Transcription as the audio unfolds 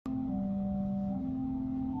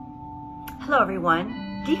Hello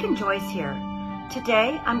everyone, Deacon Joyce here.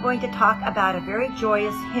 Today I'm going to talk about a very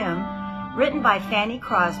joyous hymn written by Fanny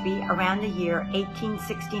Crosby around the year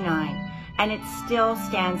 1869, and it still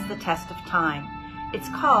stands the test of time. It's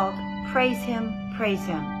called Praise Him, Praise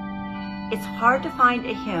Him. It's hard to find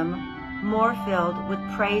a hymn more filled with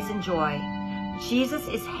praise and joy. Jesus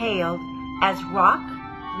is hailed as Rock,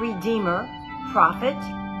 Redeemer, Prophet,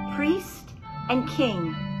 Priest, and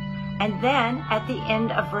King. And then at the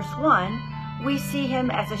end of verse 1, we see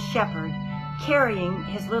him as a shepherd carrying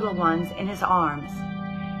his little ones in his arms.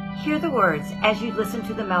 Hear the words as you listen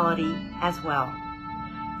to the melody as well.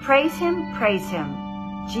 Praise him,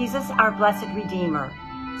 Jesus our blessed Redeemer.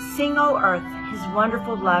 Sing, O earth, his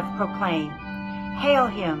wonderful love proclaim. Hail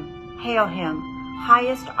him,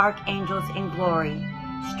 highest archangels in glory.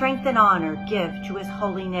 Strength and honor give to his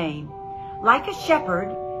holy name. Like a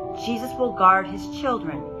shepherd, Jesus will guard his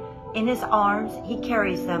children. In his arms he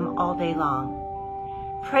carries them all day long.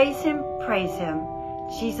 Praise him,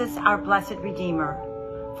 Jesus our blessed Redeemer.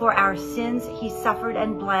 For our sins he suffered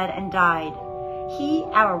and bled and died. He,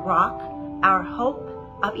 our rock, our hope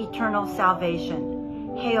of eternal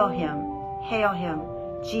salvation. Hail him,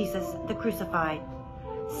 Jesus the crucified.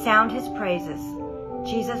 Sound his praises,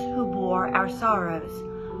 Jesus who bore our sorrows.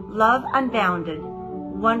 Love unbounded,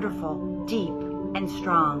 wonderful, deep, and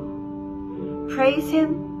strong. Praise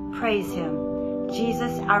him,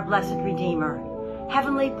 Jesus our blessed Redeemer.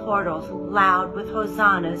 Heavenly portals loud with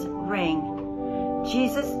hosannas ring.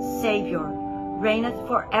 Jesus, Savior, reigneth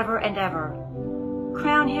forever and ever.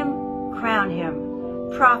 Crown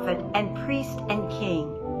him, prophet and priest and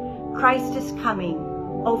king. Christ is coming,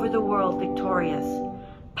 over the world victorious.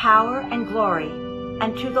 Power and glory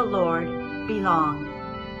unto the Lord belong.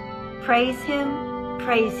 Praise him,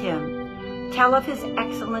 tell of his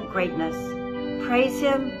excellent greatness. Praise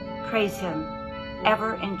him,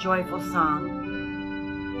 ever in joyful song.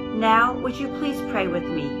 Now, would you please pray with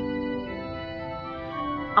me?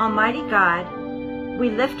 Almighty God, we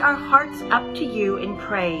lift our hearts up to you in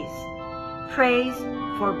praise. Praise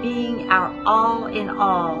for being our all in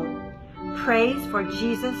all. Praise for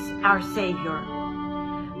Jesus, our Savior.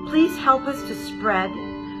 Please help us to spread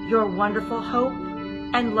your wonderful hope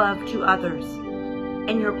and love to others.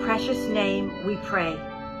 In your precious name we pray.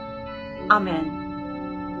 Amen.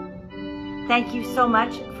 Thank you so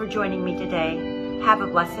much for joining me today. Have a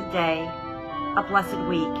blessed day, a blessed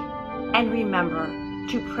week, and remember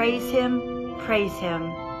to praise him,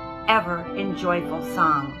 ever in joyful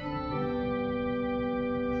song.